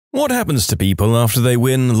What happens to people after they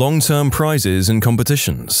win long-term prizes in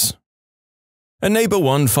competitions? A neighbor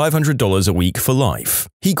won $500 a week for life.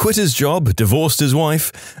 He quit his job, divorced his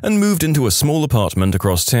wife, and moved into a small apartment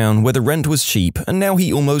across town where the rent was cheap, and now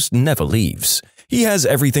he almost never leaves. He has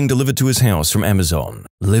everything delivered to his house from Amazon.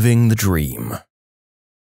 Living the dream.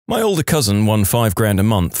 My older cousin won $5 a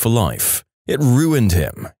month for life. It ruined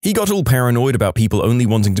him. He got all paranoid about people only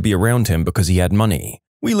wanting to be around him because he had money.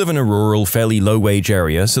 We live in a rural, fairly low-wage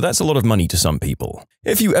area, so that's a lot of money to some people.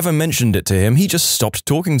 If you ever mentioned it to him, he just stopped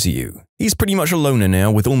talking to you. He's pretty much a loner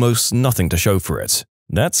now with almost nothing to show for it.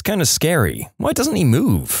 That's kinda scary. Why doesn't he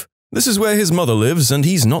move? This is where his mother lives, and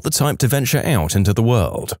he's not the type to venture out into the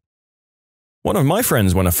world. One of my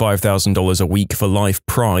friends won a $5,000 a week for life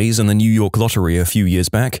prize in the New York lottery a few years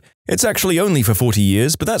back. It's actually only for 40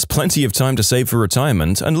 years, but that's plenty of time to save for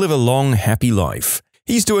retirement and live a long, happy life.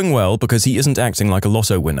 He's doing well because he isn't acting like a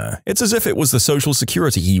lotto winner. It's as if it was the Social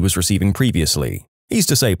Security he was receiving previously. He's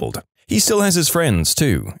disabled. He still has his friends,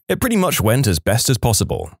 too. It pretty much went as best as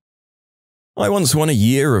possible. I once won a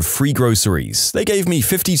year of free groceries. They gave me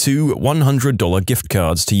 52 $100 gift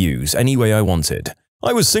cards to use any way I wanted.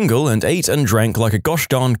 I was single and ate and drank like a gosh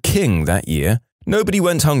darn king that year. Nobody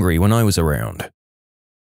went hungry when I was around.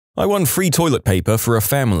 I won free toilet paper for a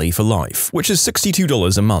family for life, which is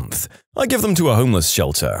 $62 a month. I give them to a homeless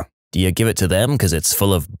shelter. Do you give it to them because it's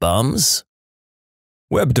full of bums?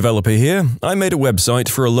 Web developer here. I made a website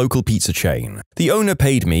for a local pizza chain. The owner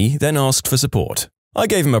paid me, then asked for support. I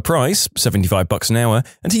gave him a price, $75 an hour,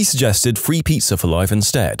 and he suggested free pizza for life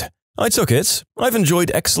instead. I took it. I've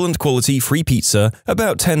enjoyed excellent quality free pizza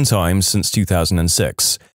about 10 times since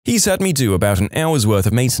 2006. He's had me do about an hour's worth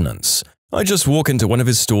of maintenance. I just walk into one of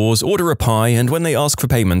his stores, order a pie, and when they ask for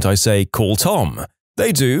payment, I say, "Call Tom."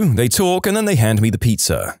 They do, they talk, and then they hand me the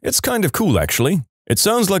pizza. It's kind of cool, actually. It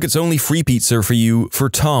sounds like it's only free pizza for you for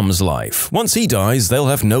Tom's life. Once he dies, they'll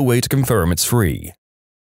have no way to confirm it's free.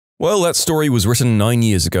 Well, that story was written 9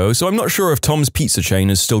 years ago, so I'm not sure if Tom's pizza chain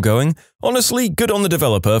is still going. Honestly, good on the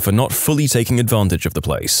developer for not fully taking advantage of the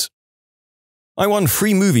place. I won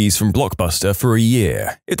free movies from Blockbuster for a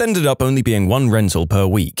year. It ended up only being one rental per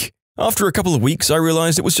week. After a couple of weeks, I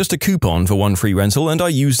realized it was just a coupon for one free rental and I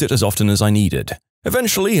used it as often as I needed.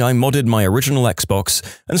 Eventually, I modded my original Xbox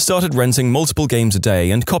and started renting multiple games a day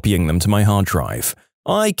and copying them to my hard drive.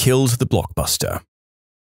 I killed the Blockbuster.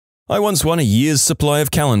 I once won a year's supply of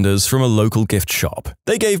calendars from a local gift shop.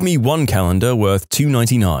 They gave me one calendar worth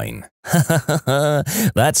 $2.99.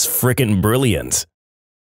 That's frickin' brilliant.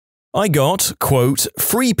 I got, quote,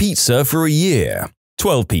 free pizza for a year.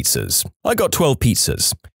 12 pizzas. I got 12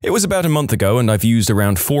 pizzas. It was about a month ago and I've used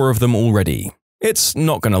around 4 of them already. It's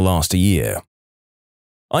not gonna last a year.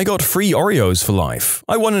 I got free Oreos for life.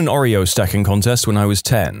 I won an Oreo stacking contest when I was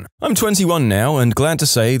 10. I'm 21 now and glad to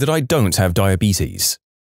say that I don't have diabetes.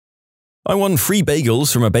 I won free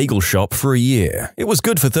bagels from a bagel shop for a year. It was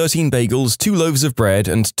good for 13 bagels, 2 loaves of bread,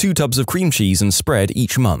 and 2 tubs of cream cheese and spread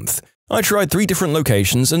each month. I tried 3 different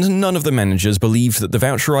locations and none of the managers believed that the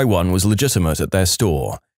voucher I won was legitimate at their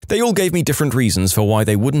store. They all gave me different reasons for why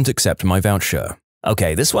they wouldn't accept my voucher.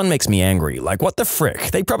 Okay, this one makes me angry. Like, what the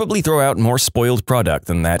frick? They probably throw out more spoiled product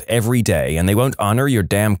than that every day and they won't honor your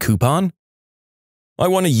damn coupon? I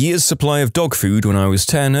won a year's supply of dog food when I was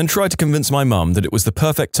 10 and tried to convince my mum that it was the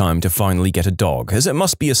perfect time to finally get a dog, as it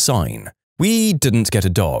must be a sign. We didn't get a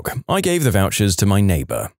dog. I gave the vouchers to my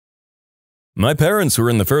neighbor. My parents were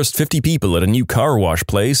in the first 50 people at a new car wash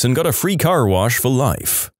place and got a free car wash for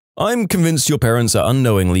life. I'm convinced your parents are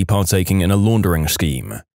unknowingly partaking in a laundering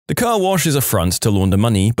scheme. The car wash is a front to launder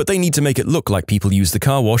money, but they need to make it look like people use the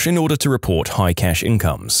car wash in order to report high cash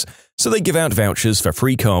incomes. So they give out vouchers for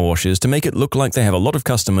free car washes to make it look like they have a lot of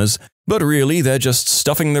customers, but really they're just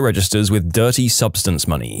stuffing the registers with dirty substance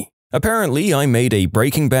money. Apparently, I made a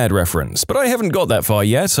Breaking Bad reference, but I haven't got that far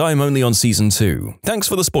yet. I'm only on season 2. Thanks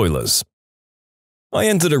for the spoilers. I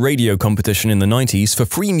entered a radio competition in the 90s for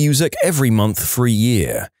free music every month for a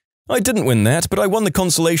year. I didn't win that, but I won the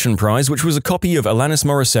consolation prize, which was a copy of Alanis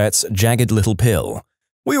Morissette's Jagged Little Pill.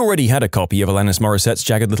 We already had a copy of Alanis Morissette's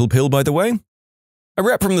Jagged Little Pill, by the way. A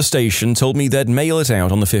rep from the station told me they'd mail it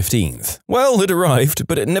out on the 15th. Well, it arrived,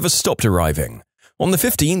 but it never stopped arriving. On the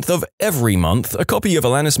 15th of every month, a copy of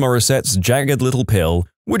Alanis Morissette's Jagged Little Pill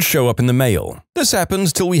would show up in the mail. This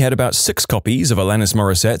happened till we had about 6 copies of Alanis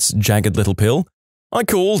Morissette's Jagged Little Pill. I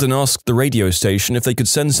called and asked the radio station if they could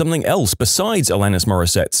send something else besides Alanis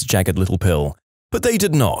Morissette's Jagged Little Pill, but they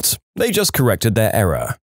did not. They just corrected their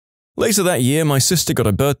error. Later that year, my sister got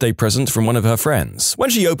a birthday present from one of her friends. When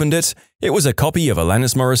she opened it, it was a copy of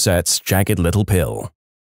Alanis Morissette's Jagged Little Pill.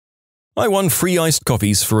 I won free iced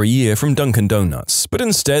coffees for a year from Dunkin' Donuts, but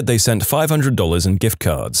instead they sent $500 in gift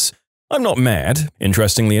cards. I'm not mad.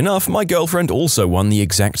 Interestingly enough, my girlfriend also won the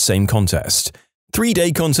exact same contest.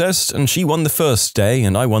 3-day contest, and she won the first day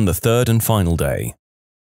and I won the third and final day.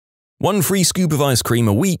 1 free scoop of ice cream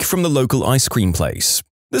a week from the local ice cream place.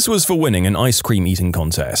 This was for winning an ice cream eating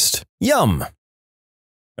contest. Yum!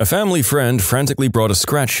 A family friend frantically brought a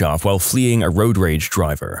scratch off while fleeing a road rage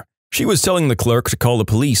driver. She was telling the clerk to call the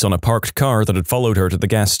police on a parked car that had followed her to the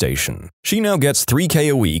gas station. She now gets $3K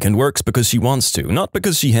a week and works because she wants to, not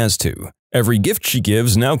because she has to. Every gift she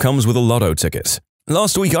gives now comes with a lotto ticket.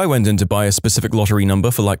 Last week I went in to buy a specific lottery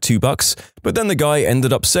number for like $2, but then the guy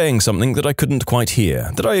ended up saying something that I couldn't quite hear,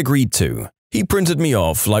 that I agreed to. He printed me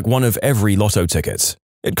off like one of every lotto ticket.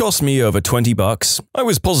 It cost me over $20. I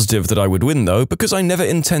was positive that I would win though, because I never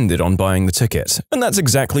intended on buying the ticket, and that's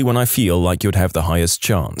exactly when I feel like you'd have the highest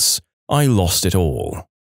chance. I lost it all.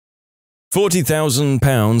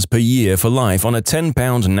 £40,000 per year for life on a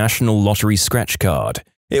 £10 National Lottery scratch card.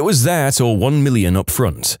 It was that or $1 million up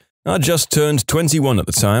front. I just turned 21 at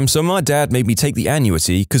the time, so my dad made me take the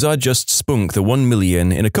annuity because I just spunk the $1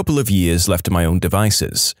 million in a couple of years left to my own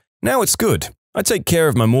devices. Now it's good. I take care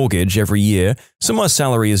of my mortgage every year, so my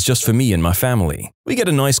salary is just for me and my family. We get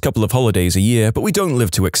a nice couple of holidays a year, but we don't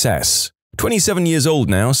live to excess. 27 years old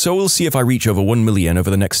now, so we'll see if I reach over 1 million over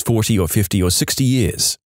the next 40 or 50 or 60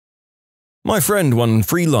 years. My friend won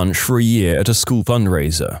free lunch for a year at a school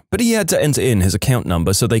fundraiser, but he had to enter in his account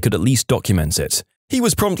number so they could at least document it. He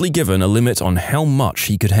was promptly given a limit on how much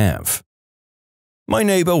he could have. My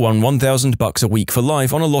neighbor won $1,000 a week for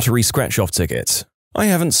life on a lottery scratch-off ticket. I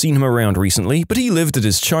haven't seen him around recently, but he lived at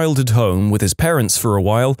his childhood home with his parents for a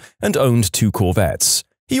while and owned 2 Corvettes.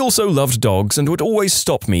 He also loved dogs and would always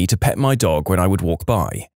stop me to pet my dog when I would walk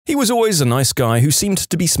by. He was always a nice guy who seemed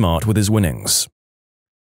to be smart with his winnings.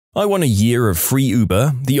 I won a year of free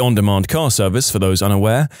Uber, the on-demand car service for those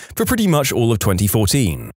unaware, for pretty much all of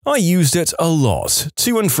 2014. I used it a lot,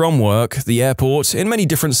 to and from work, the airport, in many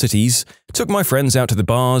different cities, took my friends out to the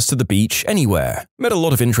bars, to the beach, anywhere, met a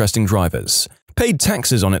lot of interesting drivers. Paid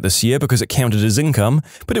taxes on it this year because it counted as income,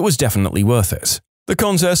 but it was definitely worth it. The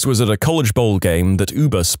contest was at a college bowl game that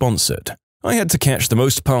Uber sponsored. I had to catch the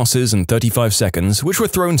most passes in 35 seconds, which were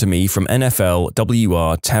thrown to me from NFL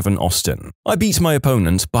WR Tavern Austin. I beat my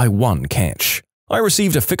opponent by 1 catch. I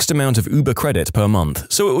received a fixed amount of Uber credit per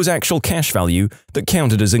month, so it was actual cash value that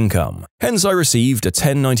counted as income. Hence I received a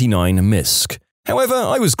 1099 MISC. However,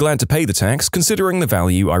 I was glad to pay the tax considering the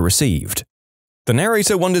value I received. The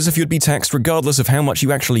narrator wonders if you'd be taxed regardless of how much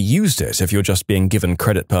you actually used it if you're just being given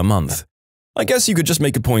credit per month. I guess you could just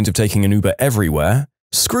make a point of taking an Uber everywhere.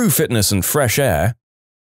 Screw fitness and fresh air.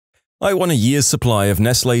 I won a year's supply of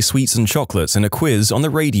Nestlé sweets and chocolates in a quiz on the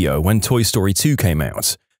radio when Toy Story 2 came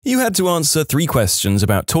out. You had to answer 3 questions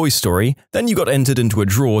about Toy Story, then you got entered into a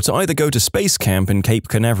draw to either go to Space Camp in Cape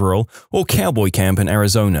Canaveral or Cowboy Camp in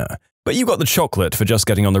Arizona. But you got the chocolate for just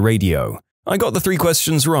getting on the radio. I got the 3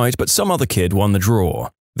 questions right, but some other kid won the draw.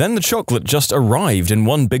 Then the chocolate just arrived in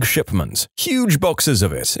one big shipment. Huge boxes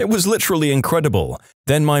of it. It was literally incredible.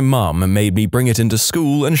 Then my mum made me bring it into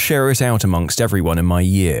school and share it out amongst everyone in my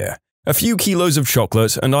year. A few kilos of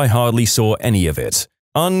chocolate and I hardly saw any of it.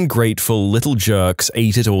 Ungrateful little jerks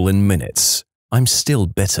ate it all in minutes. I'm still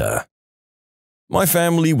bitter. My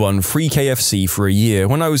family won free KFC for a year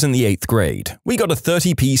when I was in the 8th grade. We got a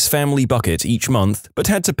 30-piece family bucket each month, but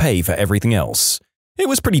had to pay for everything else. It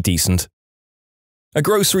was pretty decent. A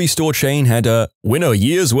grocery store chain had a "Win a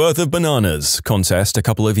year's worth of bananas" contest a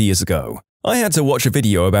couple of years ago. I had to watch a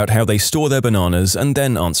video about how they store their bananas and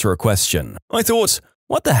then answer a question. I thought,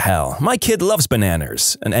 what the hell, my kid loves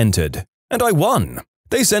bananas, and entered. And I won!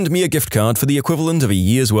 They sent me a gift card for the equivalent of a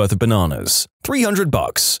year's worth of bananas.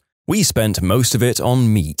 $300. We spent most of it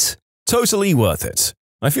on meat. Totally worth it.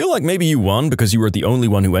 I feel like maybe you won because you were the only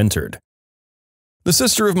one who entered. The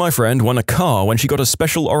sister of my friend won a car when she got a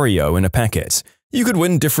special Oreo in a packet. You could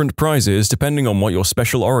win different prizes depending on what your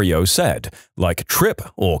special Oreo said, like trip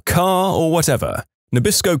or car or whatever.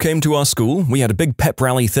 Nabisco came to our school, we had a big pep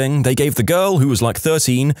rally thing, they gave the girl, who was like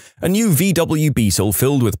 13, a new VW Beetle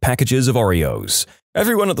filled with packages of Oreos.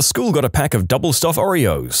 Everyone at the school got a pack of double stuff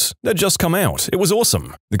Oreos. They'd just come out. It was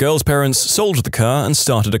awesome. The girl's parents sold the car and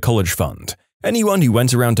started a college fund. Anyone who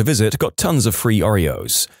went around to visit got tons of free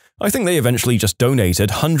Oreos. I think they eventually just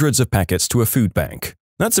donated hundreds of packets to a food bank.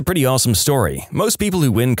 That's a pretty awesome story. Most people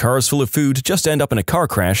who win cars full of food just end up in a car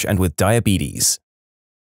crash and with diabetes.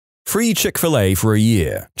 Free Chick-fil-A for a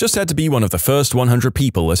year. Just had to be one of the first 100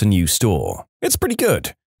 people at a new store. It's pretty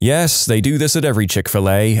good. Yes, they do this at every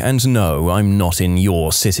Chick-fil-A, and no, I'm not in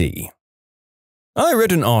your city. I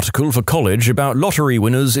read an article for college about lottery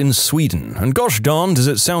winners in Sweden, and gosh darn does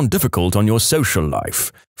it sound difficult on your social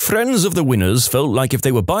life. Friends of the winners felt like if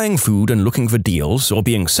they were buying food and looking for deals, or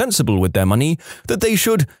being sensible with their money, that they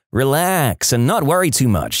should relax and not worry too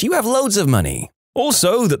much, you have loads of money.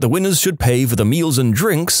 Also, that the winners should pay for the meals and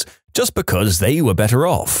drinks just because they were better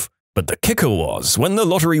off. But the kicker was, when the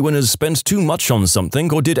lottery winners spent too much on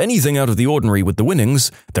something or did anything out of the ordinary with the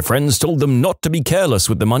winnings, the friends told them not to be careless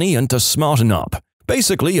with the money and to smarten up.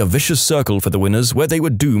 Basically, a vicious circle for the winners where they were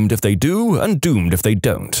doomed if they do and doomed if they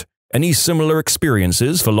don't. Any similar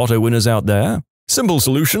experiences for lotto winners out there? Simple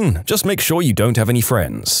solution, just make sure you don't have any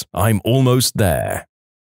friends. I'm almost there.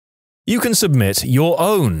 You can submit your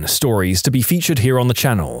own stories to be featured here on the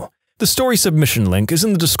channel. The story submission link is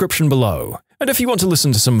in the description below. And if you want to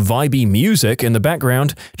listen to some vibey music in the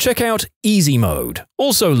background, check out easymode,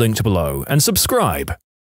 also linked below, and subscribe.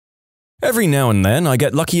 Every now and then I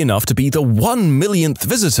get lucky enough to be the 1 millionth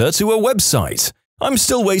visitor to a website. I'm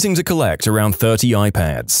still waiting to collect around 30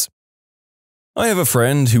 iPads. I have a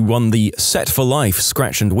friend who won the Set for Life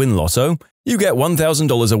Scratch and Win Lotto. You get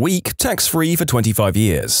 $1,000 a week, tax-free for 25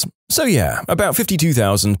 years. So yeah, about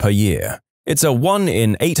 $52,000 per year. It's a 1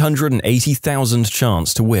 in 880,000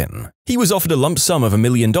 chance to win. He was offered a lump sum of $1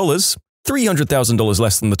 million, $300,000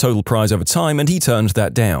 less than the total prize over time, and he turned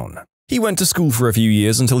that down. He went to school for a few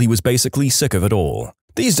years until he was basically sick of it all.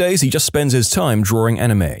 These days, he just spends his time drawing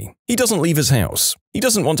anime. He doesn't leave his house. He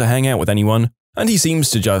doesn't want to hang out with anyone, and he seems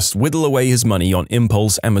to just whittle away his money on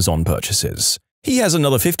impulse Amazon purchases. He has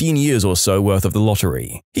another 15 years or so worth of the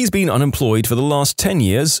lottery. He's been unemployed for the last 10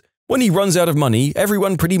 years. When he runs out of money,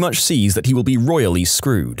 everyone pretty much sees that he will be royally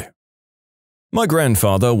screwed. My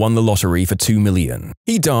grandfather won the lottery for $2 million.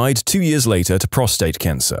 He died 2 years later to prostate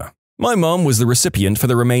cancer. My mum was the recipient for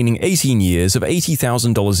the remaining 18 years of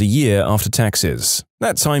 $80,000 a year after taxes.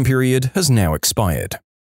 That time period has now expired.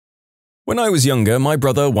 When I was younger, my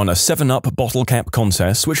brother won a 7-Up bottle cap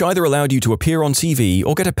contest which either allowed you to appear on TV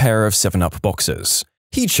or get a pair of 7-Up boxers.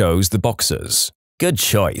 He chose the boxers. Good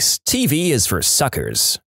choice. TV is for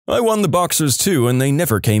suckers. I won the boxers too, and they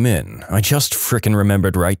never came in. I just frickin'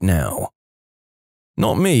 remembered right now.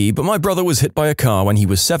 Not me, but my brother was hit by a car when he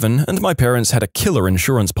was 7, and my parents had a killer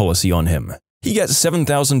insurance policy on him. He gets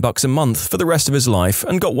 $7,000 a month for the rest of his life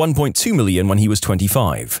and got $1.2 million when he was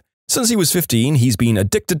 25. Since he was 15, he's been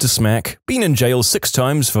addicted to smack, been in jail 6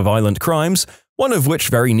 times for violent crimes, one of which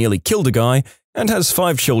very nearly killed a guy, and has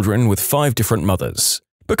 5 children with 5 different mothers.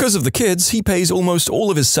 Because of the kids, he pays almost all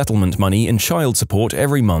of his settlement money in child support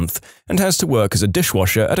every month and has to work as a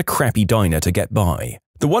dishwasher at a crappy diner to get by.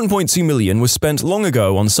 The $1.2 million was spent long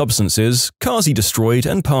ago on substances, cars he destroyed,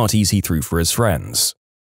 and parties he threw for his friends.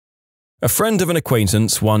 A friend of an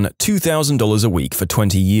acquaintance won $2,000 a week for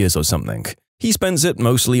 20 years or something. He spends it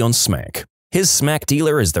mostly on smack. His smack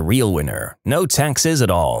dealer is the real winner. No taxes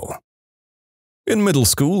at all. In middle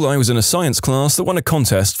school, I was in a science class that won a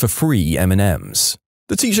contest for free M&Ms.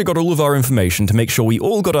 The teacher got all of our information to make sure we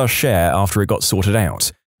all got our share after it got sorted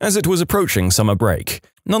out. As it was approaching summer break,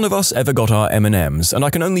 none of us ever got our M&Ms, and I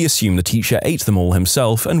can only assume the teacher ate them all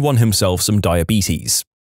himself and won himself some diabetes.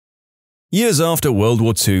 Years after World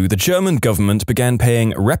War II, the German government began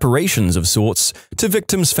paying reparations of sorts to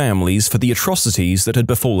victims' families for the atrocities that had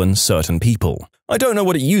befallen certain people. I don't know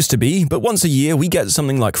what it used to be, but once a year we get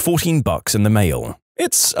something like $14 in the mail.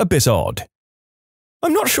 It's a bit odd.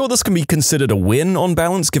 I'm not sure this can be considered a win on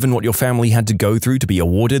balance given what your family had to go through to be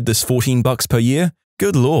awarded this $14 per year.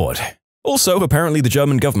 Good lord. Also, apparently the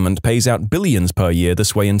German government pays out billions per year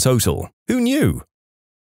this way in total. Who knew?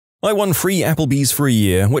 I won free Applebee's for a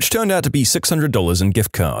year, which turned out to be $600 in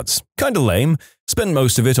gift cards. Kinda lame. Spent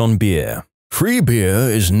most of it on beer. Free beer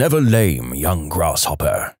is never lame, young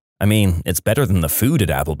grasshopper. I mean, it's better than the food at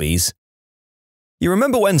Applebee's. You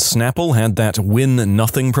remember when Snapple had that Win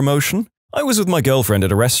Nothing promotion? I was with my girlfriend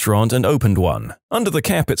at a restaurant and opened one. Under the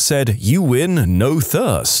cap it said, "You win, no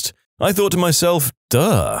thirst." I thought to myself,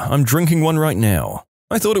 duh, I'm drinking one right now.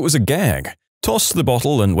 I thought it was a gag, tossed the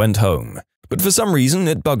bottle and went home. But for some reason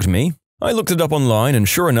it bugged me. I looked it up online and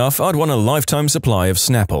sure enough I'd won a lifetime supply of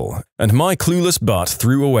Snapple, and my clueless butt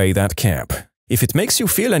threw away that cap. If it makes you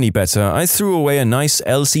feel any better, I threw away a nice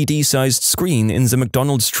LCD-sized screen in the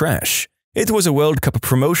McDonald's trash. It was a World Cup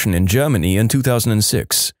promotion in Germany in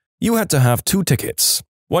 2006. You had to have 2 tickets.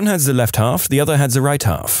 One had the left half, the other had the right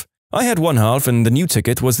half. I had one half and the new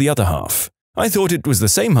ticket was the other half. I thought it was the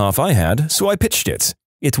same half I had, so I pitched it.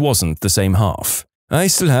 It wasn't the same half. I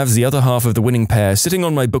still have the other half of the winning pair sitting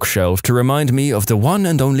on my bookshelf to remind me of the one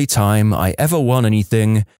and only time I ever won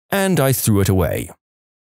anything, and I threw it away.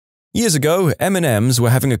 Years ago, M&Ms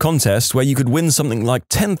were having a contest where you could win something like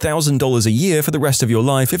 $10,000 a year for the rest of your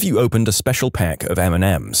life if you opened a special pack of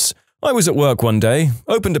M&Ms. I was at work one day,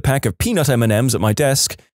 opened a pack of peanut M&Ms at my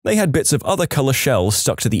desk. They had bits of other color shells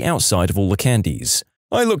stuck to the outside of all the candies.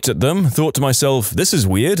 I looked at them, thought to myself, this is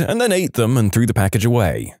weird, and then ate them and threw the package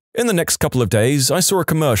away. In the next couple of days, I saw a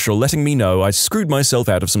commercial letting me know I'd screwed myself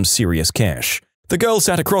out of some serious cash. The girl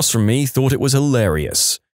sat across from me thought it was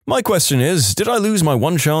hilarious. My question is, did I lose my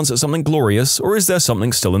one chance at something glorious, or is there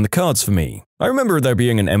something still in the cards for me? I remember there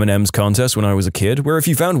being an M&M's contest when I was a kid, where if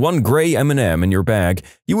you found one grey M&M in your bag,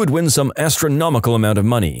 you would win some astronomical amount of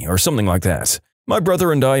money, or something like that. My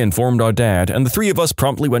brother and I informed our dad, and the three of us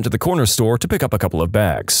promptly went to the corner store to pick up a couple of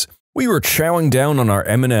bags. We were chowing down on our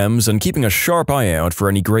M&Ms and keeping a sharp eye out for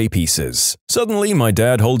any grey pieces. Suddenly, my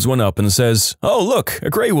dad holds one up and says, "Oh look, a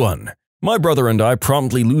grey one." My brother and I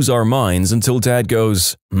promptly lose our minds until Dad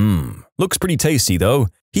goes, looks pretty tasty though."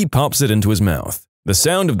 He pops it into his mouth. The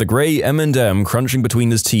sound of the grey M&M crunching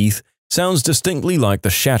between his teeth sounds distinctly like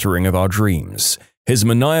the shattering of our dreams. His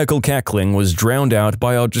maniacal cackling was drowned out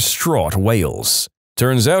by our distraught wails.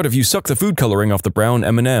 Turns out if you suck the food coloring off the brown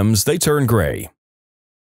M&Ms, they turn grey.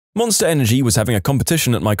 Monster Energy was having a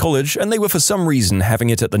competition at my college, and they were for some reason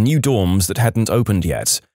having it at the new dorms that hadn't opened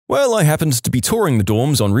yet. Well, I happened to be touring the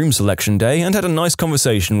dorms on room selection day and had a nice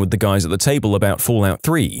conversation with the guys at the table about Fallout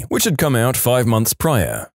 3, which had come out 5 months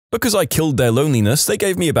prior. Because I killed their loneliness, they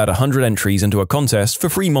gave me about 100 entries into a contest for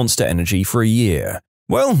free Monster Energy for a year.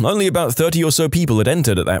 Well, only about 30 or so people had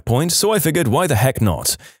entered at that point, so I figured why the heck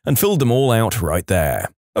not, and filled them all out right there.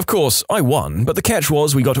 Of course, I won, but the catch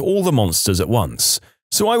was we got all the monsters at once.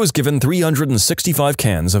 So I was given 365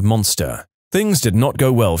 cans of Monster. Things did not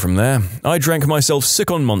go well from there. I drank myself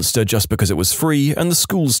sick on Monster just because it was free, and the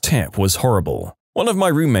school's tap was horrible. One of my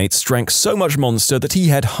roommates drank so much Monster that he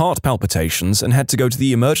had heart palpitations and had to go to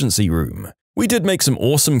the emergency room. We did make some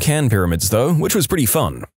awesome can pyramids though, which was pretty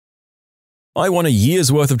fun. I won a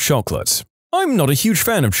year's worth of chocolate. I'm not a huge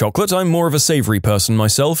fan of chocolate, I'm more of a savory person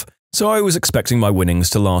myself, so I was expecting my winnings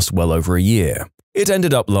to last well over a year. It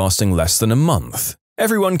ended up lasting less than a month.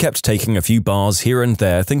 Everyone kept taking a few bars here and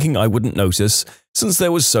there thinking I wouldn't notice, since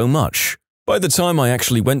there was so much. By the time I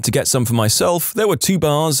actually went to get some for myself, there were 2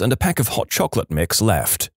 bars and a pack of hot chocolate mix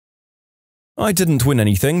left. I didn't win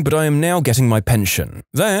anything, but I am now getting my pension.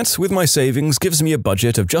 That, with my savings, gives me a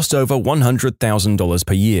budget of just over $100,000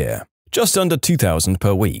 per year. Just under $2,000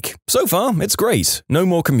 per week. So far, it's great. No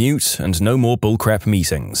more commute and no more bullcrap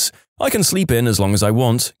meetings. I can sleep in as long as I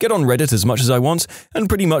want, get on Reddit as much as I want, and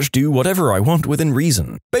pretty much do whatever I want within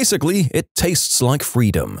reason. Basically, it tastes like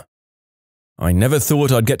freedom. I never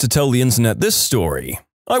thought I'd get to tell the internet this story.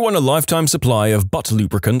 I won a lifetime supply of butt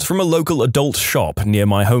lubricant from a local adult shop near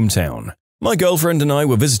my hometown. My girlfriend and I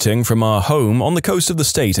were visiting from our home on the coast of the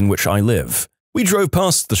state in which I live. We drove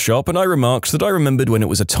past the shop and I remarked that I remembered when it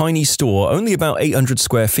was a tiny store only about 800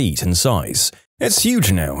 square feet in size. It's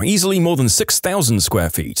huge now, easily more than 6,000 square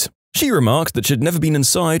feet. She remarked that she'd never been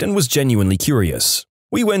inside and was genuinely curious.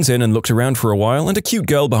 We went in and looked around for a while, and a cute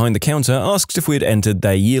girl behind the counter asked if we had entered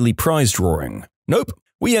their yearly prize drawing. Nope,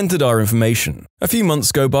 we entered our information. A few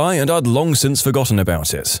months go by and I'd long since forgotten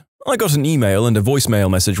about it. I got an email and a voicemail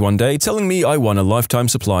message one day telling me I won a lifetime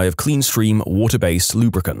supply of CleanStream water-based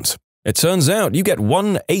lubricant. It turns out you get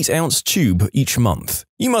 1 8-ounce tube each month.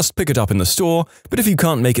 You must pick it up in the store, but if you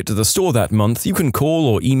can't make it to the store that month, you can call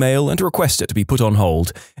or email and request it to be put on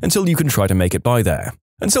hold until you can try to make it by there.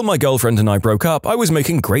 Until my girlfriend and I broke up, I was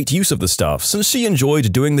making great use of the stuff since she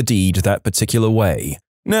enjoyed doing the deed that particular way.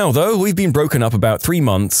 Now though, we've been broken up about 3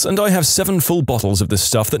 months and I have 7 full bottles of this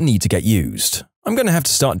stuff that need to get used. I'm gonna have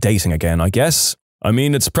to start dating again, I guess. I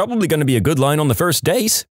mean, it's probably gonna be a good line on the first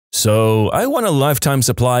date. So, I won a lifetime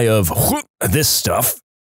supply of this stuff.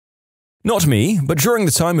 Not me, but during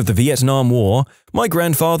the time of the Vietnam War, my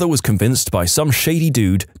grandfather was convinced by some shady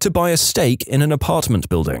dude to buy a stake in an apartment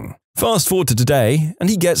building. Fast forward to today, and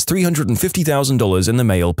he gets $350,000 in the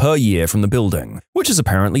mail per year from the building, which is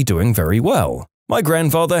apparently doing very well. My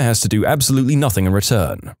grandfather has to do absolutely nothing in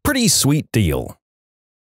return. Pretty sweet deal.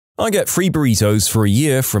 I get free burritos for a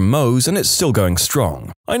year from Moe's and it's still going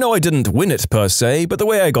strong. I know I didn't win it per se, but the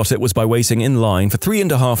way I got it was by waiting in line for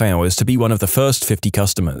 3.5 hours to be one of the first 50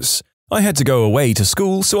 customers. I had to go away to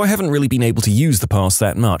school, so I haven't really been able to use the pass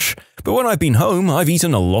that much, but when I've been home, I've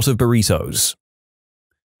eaten a lot of burritos.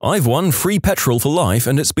 I've won free petrol for life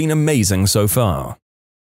and it's been amazing so far.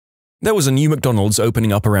 There was a new McDonald's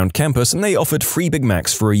opening up around campus and they offered free Big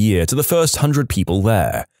Macs for a year to the first 100 people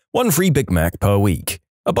there. 1 free Big Mac per week.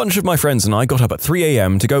 A bunch of my friends and I got up at 3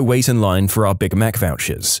 AM to go wait in line for our Big Mac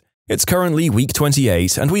vouchers. It's currently week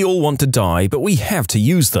 28 and we all want to die, but we have to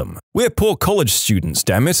use them. We're poor college students,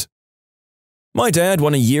 damn it. My dad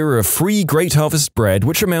won a year of free Great Harvest bread,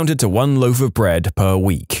 which amounted to 1 loaf of bread per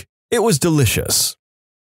week. It was delicious.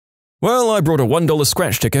 Well, I brought a $1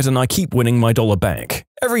 scratch ticket and I keep winning my dollar back.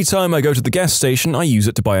 Every time I go to the gas station, I use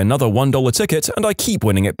it to buy another $1 ticket and I keep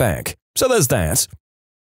winning it back. So there's that.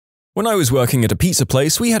 When I was working at a pizza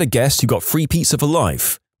place, we had a guest who got free pizza for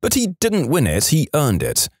life. But he didn't win it, he earned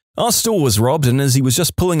it. Our store was robbed, and as he was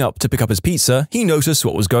just pulling up to pick up his pizza, he noticed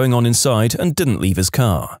what was going on inside and didn't leave his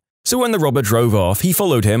car. So when the robber drove off, he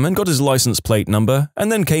followed him and got his license plate number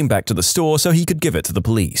and then came back to the store so he could give it to the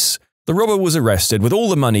police. The robber was arrested with all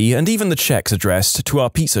the money and even the checks addressed to our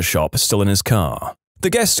pizza shop still in his car. The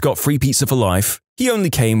guest got free pizza for life. He only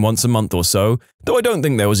came once a month or so, though I don't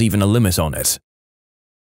think there was even a limit on it.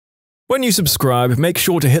 When you subscribe, make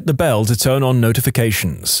sure to hit the bell to turn on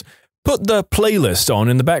notifications. Put the playlist on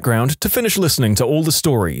in the background to finish listening to all the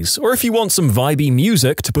stories, or if you want some vibey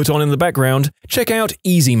music to put on in the background, check out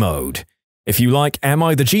easymode. If you like Am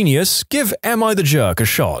I the Genius, give Am I the Jerk a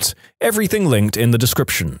shot. Everything linked in the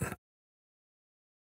description.